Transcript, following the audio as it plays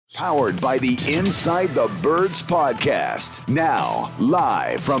Powered by the Inside the Birds podcast. Now,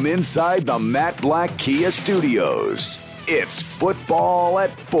 live from inside the Matt Black Kia Studios, it's Football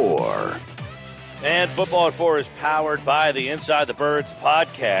at 4. And Football at 4 is powered by the Inside the Birds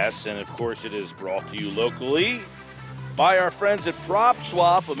podcast. And, of course, it is brought to you locally by our friends at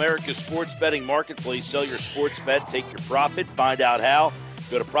PropSwap, America's sports betting marketplace. Sell your sports bet, take your profit, find out how.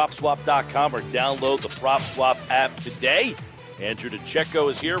 Go to PropSwap.com or download the PropSwap app today. Andrew DiCecco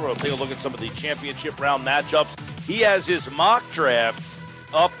is here. We'll take a look at some of the championship round matchups. He has his mock draft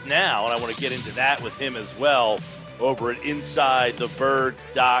up now, and I want to get into that with him as well over at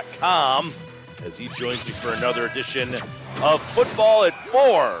InsideTheBirds.com as he joins me for another edition of Football at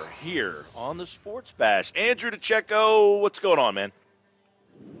 4 here on the Sports Bash. Andrew DiCecco, what's going on, man?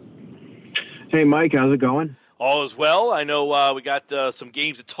 Hey, Mike, how's it going? All is well. I know we got some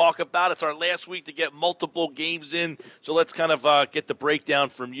games to talk about. It's our last week to get multiple games in, so let's kind of get the breakdown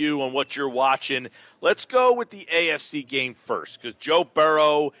from you on what you're watching. Let's go with the AFC game first, because Joe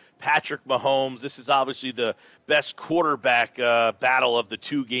Burrow, Patrick Mahomes, this is obviously the best quarterback battle of the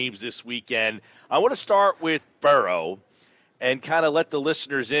two games this weekend. I want to start with Burrow and kind of let the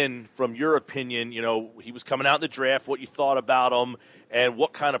listeners in from your opinion. You know, he was coming out in the draft, what you thought about him, and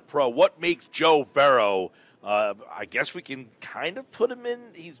what kind of what makes Joe Burrow I guess we can kind of put him in.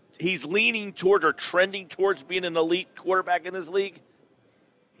 He's leaning toward or trending towards being an elite quarterback in this league.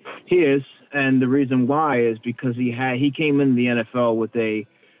 He is, and the reason why is because he came in the NFL with a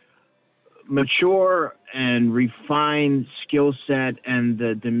mature and refined skill set and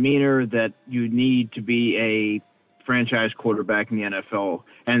the demeanor that you need to be a franchise quarterback in the NFL.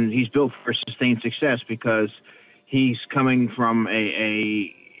 And he's built for sustained success because he's coming from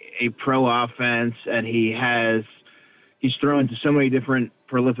a pro offense, and he's thrown to so many different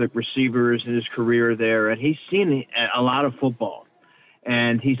prolific receivers in his career there, and he's seen a lot of football,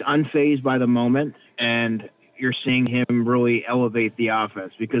 and he's unfazed by the moment, and you're seeing him really elevate the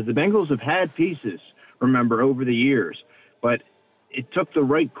offense because the Bengals have had pieces, remember, over the years, but it took the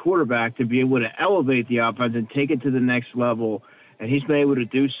right quarterback to be able to elevate the offense and take it to the next level, and he's been able to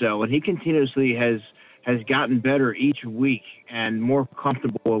do so, and he continuously has gotten better each week and more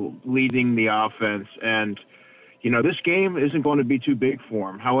comfortable leading the offense. And, you know, this game isn't going to be too big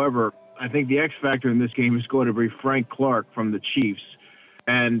for him. However, I think the X factor in this game is going to be Frank Clark from the Chiefs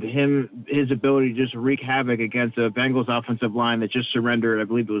and his ability to just wreak havoc against a Bengals offensive line that just surrendered, I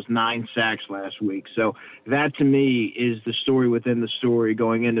believe it was 9 sacks last week. So that, to me, is the story within the story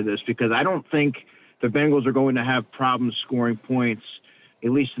going into this, because I don't think the Bengals are going to have problems scoring points, at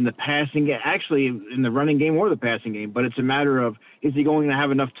least in the passing game, actually in the running game or the passing game. But it's a matter of, is he going to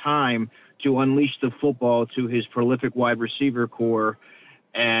have enough time to unleash the football to his prolific wide receiver core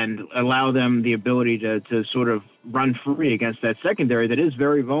and allow them the ability to sort of run free against that secondary that is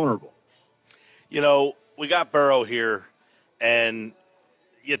very vulnerable. You know, we got Burrow here, and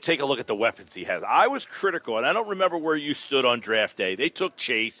you take a look at the weapons he has. I was critical, and I don't remember where you stood on draft day. They took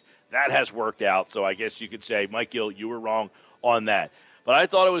Chase. That has worked out, so I guess you could say, Mike Gill, you were wrong on that. But I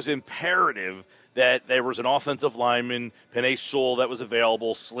thought it was imperative that there was an offensive lineman, Penei Sewell, that was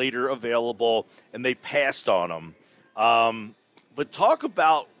available, Slater available, and they passed on him. But talk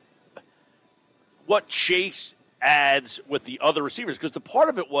about what Chase adds with the other receivers, because the part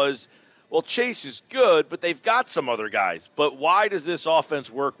of it was, well, Chase is good, but they've got some other guys. But why does this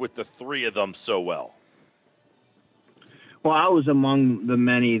offense work with the three of them so well? Well, I was among the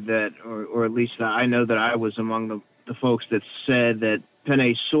many that, or at least I know that I was among the folks that said that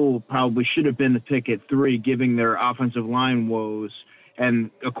Penei Sewell probably should have been the pick at 3, giving their offensive line woes and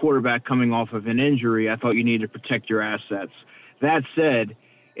a quarterback coming off of an injury. I thought you needed to protect your assets. That said,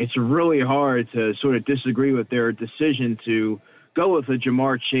 it's really hard to sort of disagree with their decision to go with a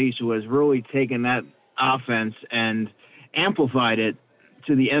Jamar Chase, who has really taken that offense and amplified it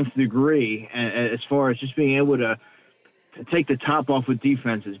to the nth degree, as far as just being able to take the top off with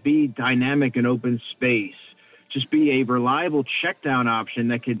defenses, be dynamic in open space, just be a reliable check down option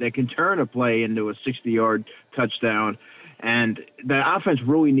that can turn a play into a 60-yard touchdown. And the offense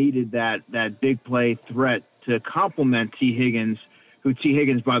really needed that big play threat to complement T. Higgins, who T.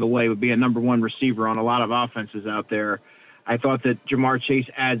 Higgins, by the way, would be a number 1 receiver on a lot of offenses out there. I thought that Jamar Chase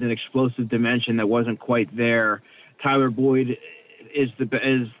adds an explosive dimension that wasn't quite there. Tyler Boyd is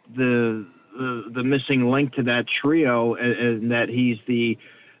the missing link to that trio, and that he's the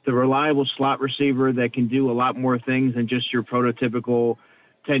reliable slot receiver that can do a lot more things than just your prototypical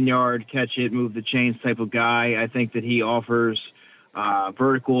 10-yard catch it, move the chains type of guy. I think that he offers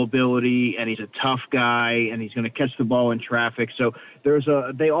vertical ability, and he's a tough guy, and he's going to catch the ball in traffic. So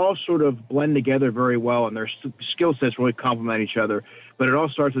they all sort of blend together very well, and their skill sets really complement each other. But it all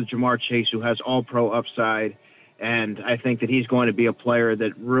starts with Jamar Chase, who has all-pro upside, and I think that he's going to be a player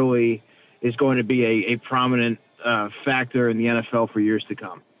that really is going to be a prominent factor in the NFL for years to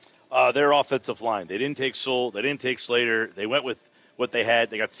come. Their offensive line. They didn't take Sewell. They didn't take Slater. They went with what they had.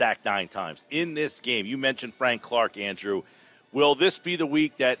 They got sacked 9 times. In this game, you mentioned Frank Clark, Andrew. Will this be the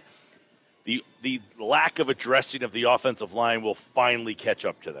week that the lack of addressing of the offensive line will finally catch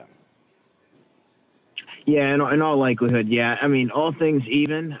up to them? Yeah, in all likelihood, yeah. I mean, all things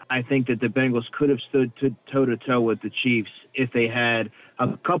even, I think that the Bengals could have stood toe-to-toe with the Chiefs if they had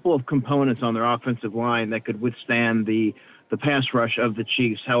a couple of components on their offensive line that could withstand the pass rush of the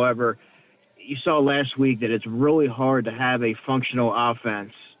Chiefs. However, you saw last week that it's really hard to have a functional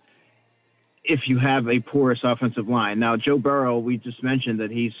offense if you have a porous offensive line. Now, Joe Burrow, we just mentioned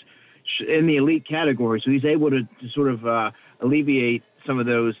that he's in the elite category, so he's able to sort of alleviate some of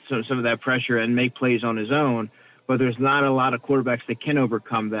that pressure and make plays on his own, but there's not a lot of quarterbacks that can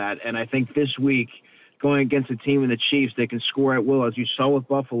overcome that. And I think this week, going against a team in the Chiefs that can score at will, as you saw with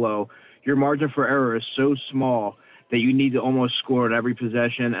Buffalo, your margin for error is so small that you need to almost score at every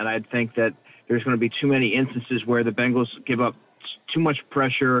possession. And I think that there's going to be too many instances where the Bengals give up too much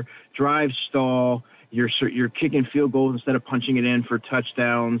pressure, drive stall, you're kicking field goals instead of punching it in for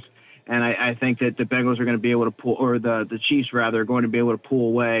touchdowns. And I think that the Bengals are going to be able to pull, or the Chiefs rather, are going to be able to pull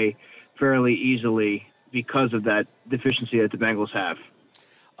away fairly easily because of that deficiency that the Bengals have.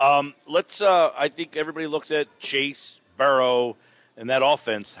 I think everybody looks at Chase, Burrow, and that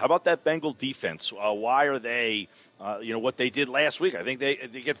offense. How about that Bengal defense? Why are they, what they did last week? I think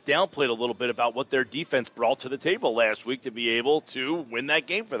it gets downplayed a little bit about what their defense brought to the table last week to be able to win that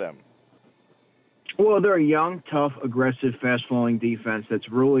game for them. Well, they're a young, tough, aggressive, fast-flowing defense that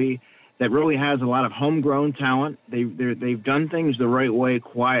really has a lot of homegrown talent. They've done things the right way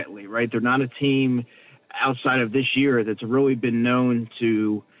quietly, right? They're not a team outside of this year that's really been known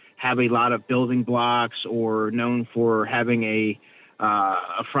to have a lot of building blocks or known for having a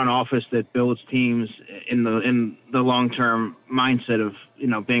front office that builds teams in the long-term mindset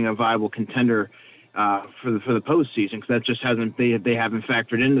of being a viable contender for the postseason, because that just they haven't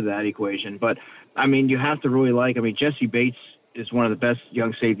factored into that equation. But I mean, you have to really Jesse Bates is one of the best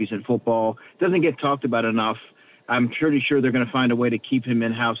young safeties in football. Doesn't get talked about enough. I'm pretty sure they're going to find a way to keep him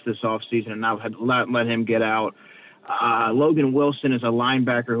in-house this offseason and not let him get out. Logan Wilson is a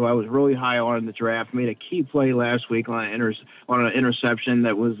linebacker who I was really high on in the draft, made a key play last week on an interception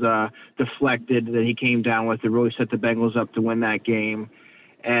that was deflected that he came down with to really set the Bengals up to win that game.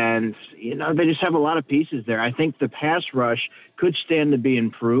 And, they just have a lot of pieces there. I think the pass rush could stand to be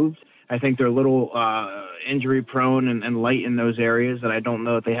improved. I think they're a little injury prone and light in those areas, and I don't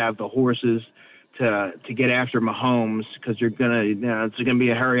know if they have the horses to get after Mahomes, because it's gonna be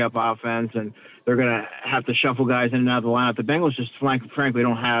a hurry up offense, and they're gonna have to shuffle guys in and out of the lineup. The Bengals just frankly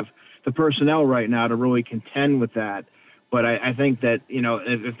don't have the personnel right now to really contend with that. But I think that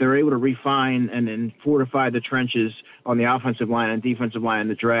if they're able to refine and fortify the trenches on the offensive line and defensive line in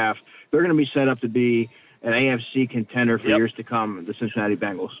the draft, they're going to be set up to be an AFC contender for years to come, the Cincinnati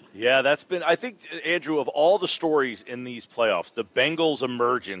Bengals. Yeah, that's been, I think, Andrew, of all the stories in these playoffs, the Bengals'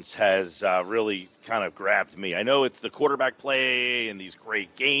 emergence has really kind of grabbed me. I know it's the quarterback play and these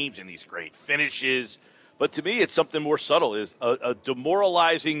great games and these great finishes, but to me it's something more subtle, is a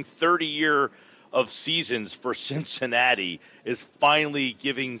demoralizing 30-year of seasons for Cincinnati is finally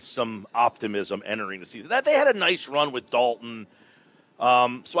giving some optimism entering the season. They had a nice run with Dalton.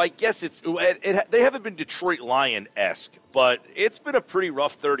 So I guess they haven't been Detroit Lion-esque, but it's been a pretty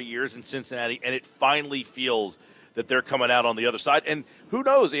rough 30 years in Cincinnati, and it finally feels that they're coming out on the other side. And who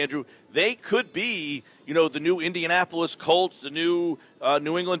knows, Andrew, they could be, the new Indianapolis Colts, the new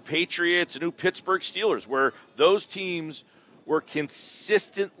New England Patriots, the new Pittsburgh Steelers, where those teams were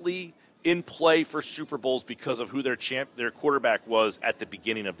consistently in play for Super Bowls because of who their quarterback was at the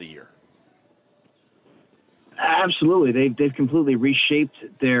beginning of the year. Absolutely, they've completely reshaped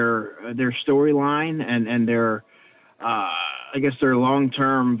their storyline and their their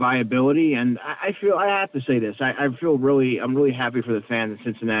long-term viability. And I have to say this, I'm really happy for the fans in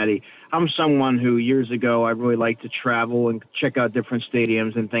Cincinnati. I'm someone who years ago I really liked to travel and check out different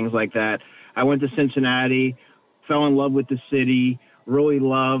stadiums and things like that. I went to Cincinnati, fell in love with the city, really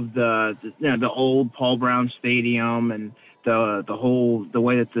loved the old Paul Brown Stadium and the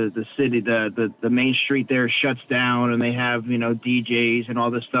way that the city, the main street there shuts down, and they have, DJs and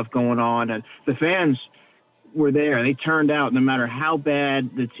all this stuff going on. And the fans were there. They turned out no matter how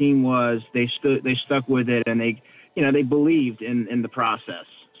bad the team was. They stuck with it, and they believed in the process,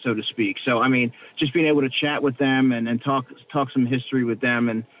 so to speak. So, I mean, just being able to chat with them and talk some history with them,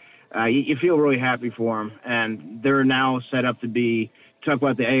 and you feel really happy for them. And they're now set up to be talk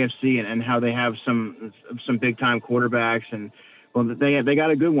about the AFC and how they have some big time quarterbacks, and well, they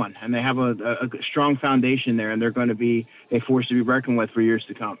got a good one, and they have a strong foundation there, and they're going to be a force to be reckoned with for years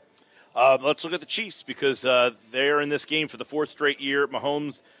to come. Let's look at the Chiefs because they're in this game for the fourth straight year.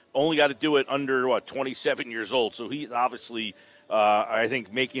 Mahomes only got to do it under 27 years old, so he's obviously, I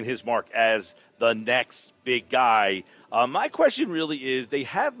think, making his mark as the next big guy. My question really is, they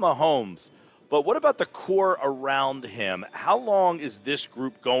have Mahomes, but what about the core around him? How long is this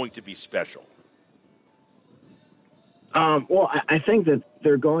group going to be special? Well, I think that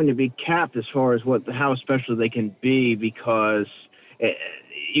they're going to be capped as far as how special they can be, because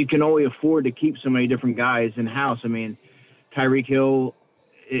you can only afford to keep so many different guys in house. I mean, Tyreek Hill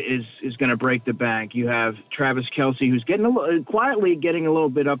is going to break the bank. You have Travis Kelce, who's quietly getting a little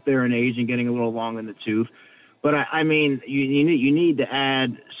bit up there in age and getting a little long in the tooth. But I mean, you need to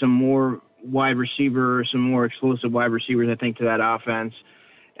add some more wide receivers, some more explosive wide receivers, I think, to that offense.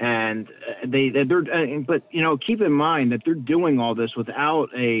 And but keep in mind that they're doing all this without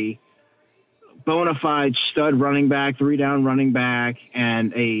a bona fide stud running back, 3-down running back,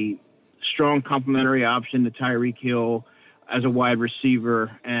 and a strong complementary option to Tyreek Hill as a wide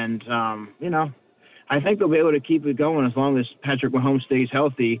receiver. And I think they'll be able to keep it going as long as Patrick Mahomes stays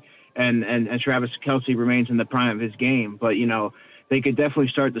healthy and Travis Kelce remains in the prime of his game. But they could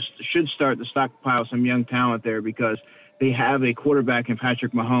definitely should start to stockpile some young talent there, because they have a quarterback in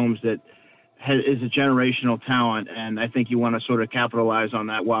Patrick Mahomes that is a generational talent, and I think you want to sort of capitalize on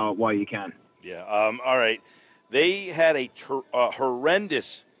that while you can. Yeah. All right. They had a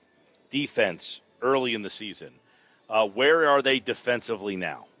horrendous defense early in the season. Where are they defensively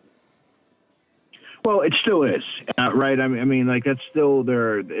now? Well, it still is, right? I mean, like that's still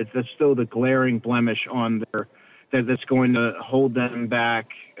the glaring blemish on that's going to hold them back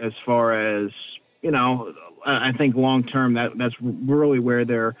as far as I think long term that's really where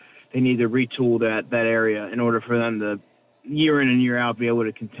they need to retool that area in order for them to year in and year out be able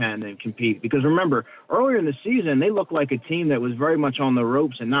to contend and compete. Because remember, earlier in the season they looked like a team that was very much on the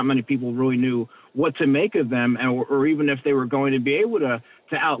ropes, and not many people really knew what to make of them, or even if they were going to be able to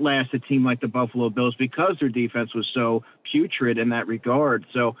outlast a team like the Buffalo Bills, because their defense was so putrid in that regard.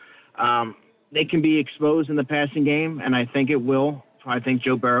 So they can be exposed in the passing game, and I think it will. I think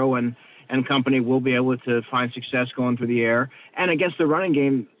Joe Burrow and company will be able to find success going through the air. And against the running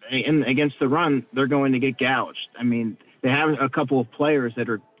game, and against the run, they're going to get gouged. I mean, they have a couple of players that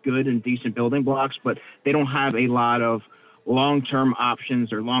are good and decent building blocks, but they don't have a lot of long-term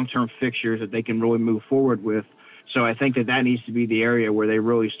options or long-term fixtures that they can really move forward with. So I think that needs to be the area where they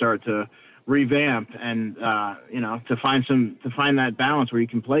really start to revamp and to find that balance where you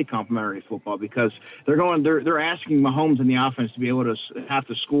can play complementary football, because they're asking Mahomes and the offense to be able to have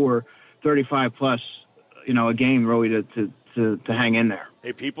to score 35 plus a game really to hang in there.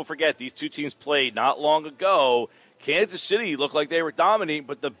 Hey, people forget these two teams played not long ago. Kansas City looked like they were dominating,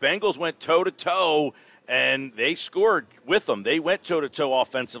 but the Bengals went toe-to-toe, and they scored with them. They went toe-to-toe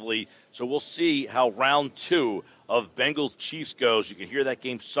offensively, so we'll see how round 2 of Bengals-Chiefs goes. You can hear that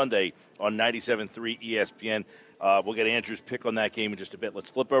game Sunday on 97.3 ESPN. We'll get Andrew's pick on that game in just a bit. Let's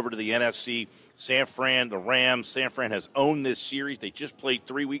flip over to the NFC. San Fran, the Rams. San Fran has owned this series. They just played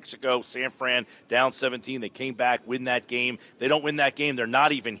 3 weeks ago. San Fran down 17. They came back, win that game. They don't win that game, they're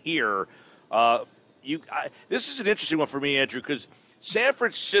not even here. This is an interesting one for me, Andrew, because San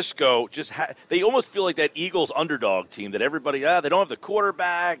Francisco they almost feel like that Eagles underdog team that everybody, they don't have the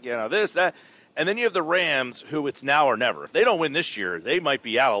quarterback, this, that. And then you have the Rams, who it's now or never. If they don't win this year, they might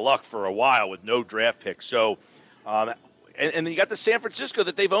be out of luck for a while with no draft picks. So, and then you got the San Francisco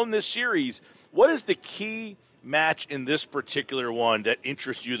that they've owned this series. What is the key match in this particular one that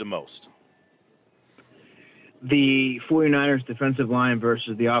interests you the most? The 49ers defensive line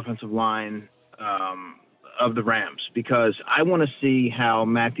versus the offensive line of the Rams, because I want to see how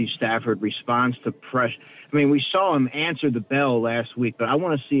Matthew Stafford responds to pressure. I mean, we saw him answer the bell last week, but I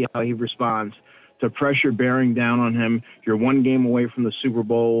want to see how he responds to pressure bearing down on him. You're one game away from the Super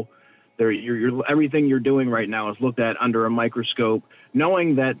Bowl. Everything you're doing right now is looked at under a microscope,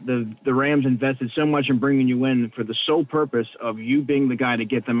 knowing that the Rams invested so much in bringing you in for the sole purpose of you being the guy to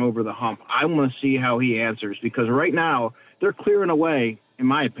get them over the hump. I want to see how he answers, because right now they're clearing away, in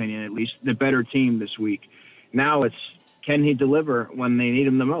my opinion at least, the better team this week. Now it's, can he deliver when they need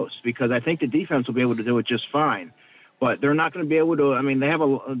him the most? Because I think the defense will be able to do it just fine. But they're not going to be able to. I mean, they have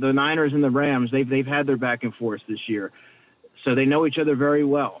the Niners and the Rams. They've had their back and forth this year, so they know each other very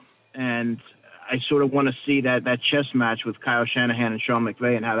well. And I sort of want to see that chess match with Kyle Shanahan and Sean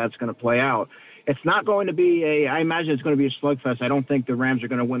McVay and how that's going to play out. It's not going to be I imagine it's going to be a slugfest. I don't think the Rams are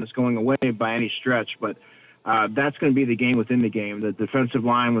going to win this going away by any stretch, but that's going to be the game within the game, the defensive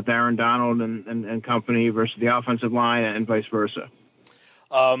line with Aaron Donald and company versus the offensive line and vice versa.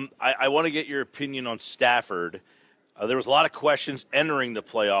 I want to get your opinion on Stafford. There was a lot of questions entering the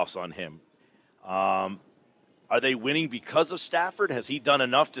playoffs on him. Are they winning because of Stafford? Has he done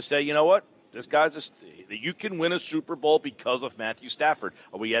enough to say, you know what, this guy's you can win a Super Bowl because of Matthew Stafford?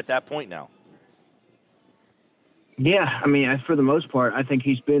 Are we at that point now? Yeah, I mean, for the most part, I think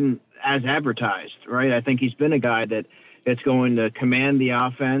he's been as advertised, right? I think he's been a guy that's going to command the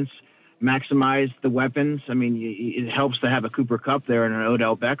offense, maximize the weapons. I mean, it helps to have a Cooper Kupp there and an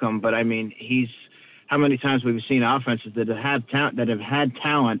Odell Beckham, but I mean, how many times we've seen offenses that have had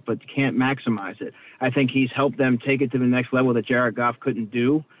talent but can't maximize it? I think he's helped them take it to the next level that Jared Goff couldn't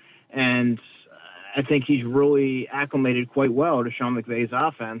do, and I think he's really acclimated quite well to Sean McVay's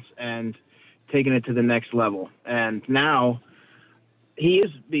offense and taking it to the next level. And now he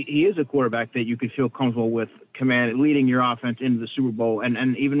is a quarterback that you could feel comfortable with leading your offense into the Super Bowl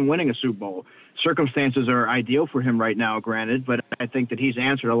and even winning a Super Bowl. Circumstances are ideal for him right now, granted, but I think that he's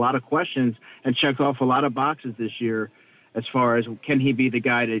answered a lot of questions and checked off a lot of boxes this year as far as can he be the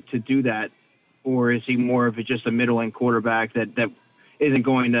guy to do that, or is he more of just a middling quarterback that isn't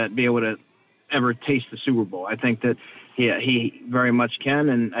going to be able to ever taste the Super Bowl? I think that he very much can,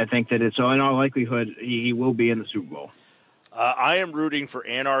 and I think that in all likelihood he will be in the Super Bowl. I am rooting for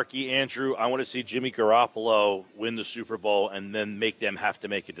anarchy, Andrew. I want to see Jimmy Garoppolo win the Super Bowl and then make them have to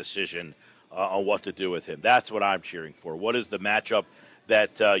make a decision on what to do with him. That's what I'm cheering for. What is the matchup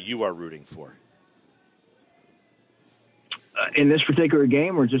that you are rooting for? In this particular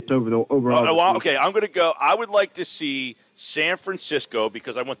game, or just overall? Okay, I'm going to go. I would like to see San Francisco,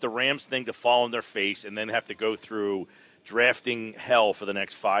 because I want the Rams thing to fall on their face and then have to go through drafting hell for the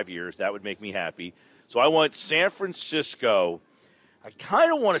next 5 years. That would make me happy. So I want San Francisco. I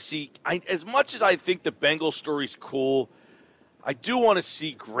kind of want to see, as much as I think the Bengals story's cool, I do want to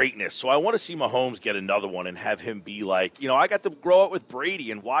see greatness. So I want to see Mahomes get another one and have him be like, I got to grow up with Brady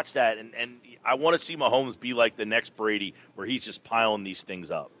and watch that. And I want to see Mahomes be like the next Brady where he's just piling these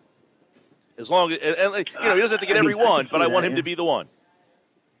things up. As long as, he doesn't have to get every one, but I want him to be the one.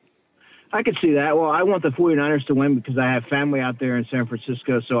 I could see that. Well, I want the 49ers to win because I have family out there in San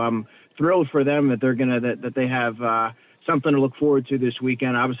Francisco, so I'm thrilled for them that that they have something to look forward to this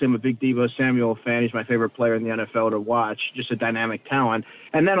weekend. Obviously, I'm a big Deebo Samuel fan. He's my favorite player in the NFL to watch, just a dynamic talent.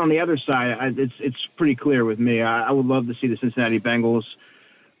 And then on the other side, it's pretty clear with me. I would love to see the Cincinnati Bengals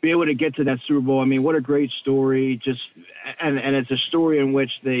be able to get to that Super Bowl. I mean, what a great story. And it's a story in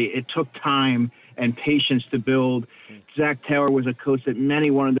which it took time and patience to build. Zach Taylor was a coach that many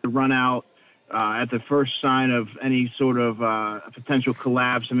wanted to run out at the first sign of any sort of potential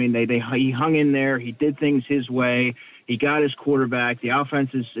collapse. I mean, he hung in there. He did things his way. He got his quarterback. The offense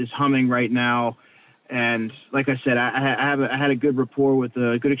is humming right now. And like I said, I had a good rapport with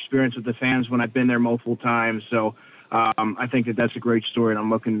a good experience with the fans when I've been there multiple times. So I think that's a great story,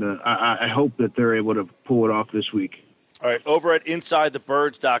 and I hope that they're able to pull it off this week. All right, over at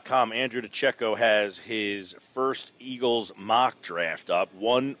InsideTheBirds.com, Andrew DiCecco has his first Eagles mock draft up,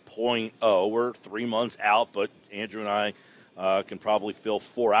 1.0. We're 3 months out, but Andrew and I can probably fill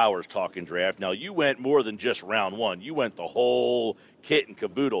 4 hours talking draft. Now, you went more than just round one. You went the whole kit and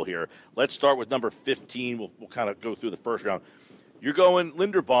caboodle here. Let's start with number 15. We'll kind of go through the first round. You're going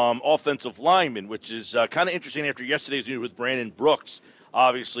Linderbaum, offensive lineman, which is kind of interesting after yesterday's news with Brandon Brooks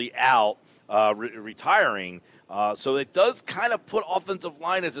obviously out, retiring. So it does kind of put offensive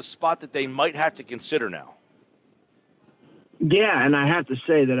line as a spot that they might have to consider now. Yeah, and I have to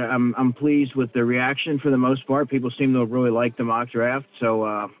say that I'm pleased with the reaction for the most part. People seem to really like the mock draft,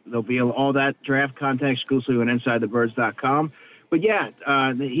 so there'll be all that draft content exclusively on InsideTheBirds.com. But yeah,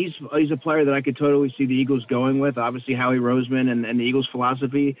 he's a player that I could totally see the Eagles going with. Obviously, Howie Roseman and the Eagles'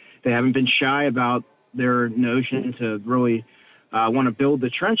 philosophy, they haven't been shy about their notion to really want to build the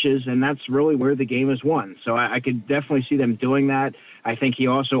trenches, and that's really where the game is won. So I could definitely see them doing that. I think he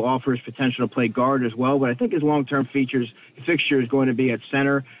also offers potential to play guard as well, but I think his long-term fixture is going to be at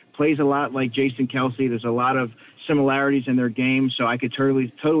center. Plays a lot like Jason Kelsey. There's a lot of similarities in their game, so I could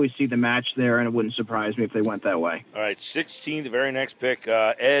totally see the match there, and it wouldn't surprise me if they went that way. All right, 16, the very next pick,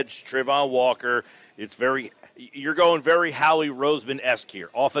 edge, Trayvon Walker. You're going very Howie Roseman-esque here.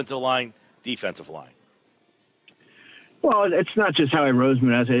 Offensive line, defensive line. Well, it's not just Howie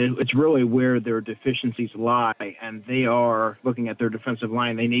Roseman. It's really where their deficiencies lie, and they are looking at their defensive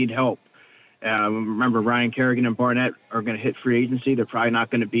line. They need help. Remember, Ryan Kerrigan and Barnett are going to hit free agency. They're probably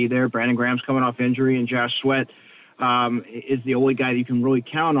not going to be there. Brandon Graham's coming off injury, and Josh Sweat is the only guy that you can really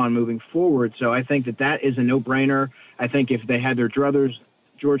count on moving forward. So I think that is a no-brainer. I think if they had their druthers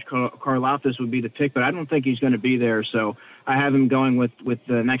George Karlaftis would be the pick, but I don't think he's going to be there. So I have him going with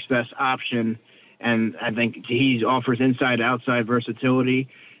the next best option, and I think he offers inside-outside versatility.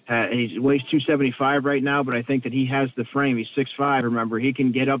 He weighs 275 right now, but I think that he has the frame. He's 6'5", remember. He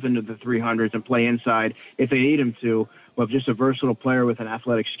can get up into the 300s and play inside if they need him to. But just a versatile player with an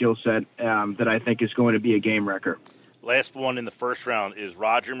athletic skill set that I think is going to be a game wrecker. Last one in the first round is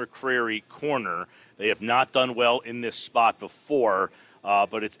Roger McCreary, corner. They have not done well in this spot before,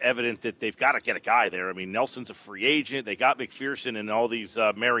 but it's evident that they've got to get a guy there. I mean, Nelson's a free agent. They got McPherson and all these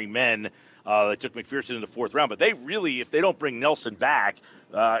merry men. They took McPherson in the fourth round. But they really, if they don't bring Nelson back,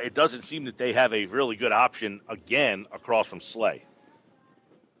 it doesn't seem that they have a really good option again across from Slay.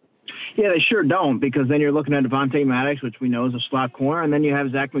 Yeah, they sure don't, because then you're looking at Devontae Maddox, which we know is a slot corner, and then you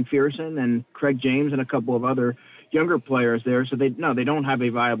have Zach McPherson and Craig James and a couple of other younger players there. So they don't have a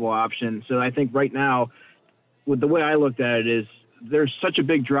viable option. So I think right now, with the way I looked at it, is there's such a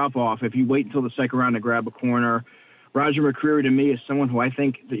big drop-off if you wait until the second round to grab a corner. Roger McCreary, to me, is someone who I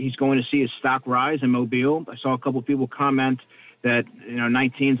think that he's going to see his stock rise in Mobile. I saw a couple of people comment that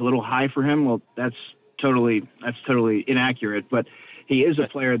 19 is a little high for him. Well, that's totally inaccurate. But he is a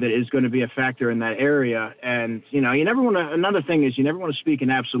player that is going to be a factor in that area. And, you never want to – another thing is you never want to speak in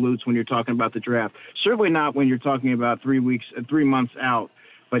absolutes when you're talking about the draft. Certainly not when you're talking about 3 months out.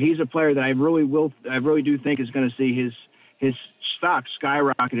 But he's a player that I really do think is going to see his stock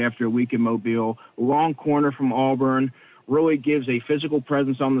skyrocket after a week in Mobile. Long corner from Auburn, really gives a physical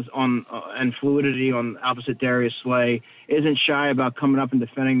presence and fluidity on opposite Darius Slay. Isn't shy about coming up and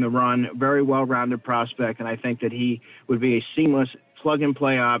defending the run. Very well-rounded prospect, and I think that he would be a seamless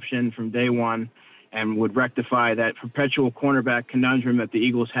plug-and-play option from day one and would rectify that perpetual cornerback conundrum that the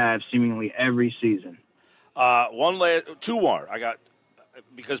Eagles have seemingly every season. Two more. I got,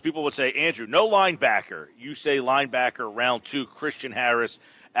 because people would say, Andrew, no linebacker. You say linebacker round 2, Christian Harris,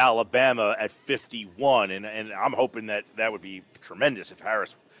 Alabama at 51, and I'm hoping that would be tremendous if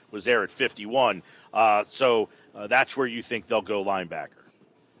Harris was there at 51. So that's where you think they'll go linebacker.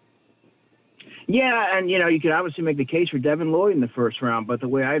 Yeah, and, you could obviously make the case for Devin Lloyd in the first round, but the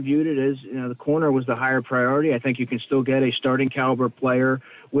way I viewed it is, the corner was the higher priority. I think you can still get a starting caliber player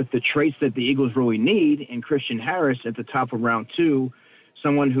with the traits that the Eagles really need in Christian Harris at the top of round 2,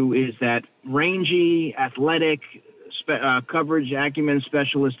 someone who is that rangy, athletic, coverage acumen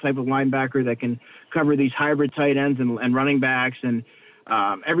specialist type of linebacker that can cover these hybrid tight ends and running backs. And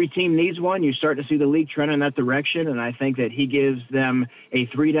every team needs one. You start to see the league trend in that direction, and I think that he gives them a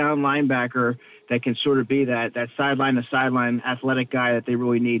 3-down linebacker that can sort of be that sideline-to-sideline athletic guy that they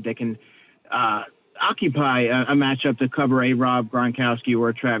really need, that can occupy a matchup to cover a Rob Gronkowski or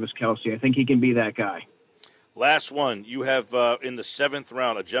a Travis Kelce. I think he can be that guy. Last one. You have in the 7th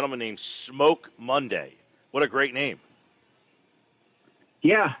round a gentleman named Smoke Monday. What a great name.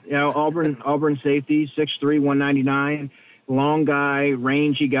 Yeah, Auburn safety, 6'3", 199. Long guy,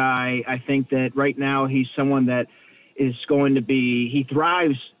 rangy guy. I think that right now he's someone that is going to be – he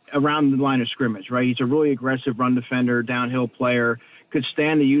thrives around the line of scrimmage, right? He's a really aggressive run defender, downhill player, could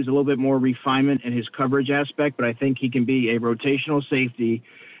stand to use a little bit more refinement in his coverage aspect, but I think he can be a rotational safety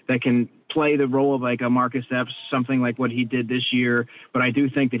that can play the role of like a Marcus Epps, something like what he did this year. But I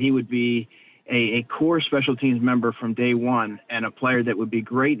do think that he would be a core special teams member from day one and a player that would be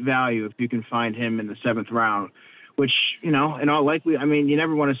great value if you can find him in the 7th round. Which, in all likelihood, you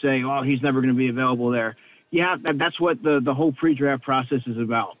never want to say, oh, he's never going to be available there. Yeah, that's what the whole pre-draft process is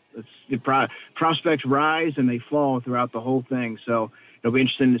about. Prospects rise and they fall throughout the whole thing. So it'll be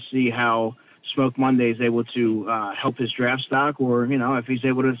interesting to see how Smoke Monday is able to help his draft stock, or, if he's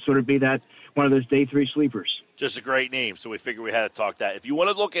able to sort of be that one of those day 3 sleepers. Just a great name, so we figured we had to talk that. If you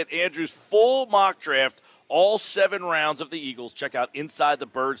want to look at Andrew's full mock draft, all 7 rounds of the Eagles, check out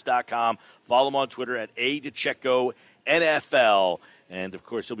InsideTheBirds.com. Follow him on Twitter at DiCecco NFL. And, of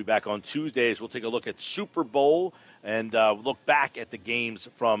course, he'll be back on Tuesdays. We'll take a look at Super Bowl and look back at the games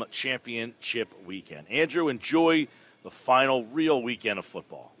from championship weekend. Andrew, enjoy the final real weekend of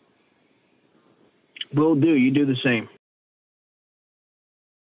football. Will do. You do the same.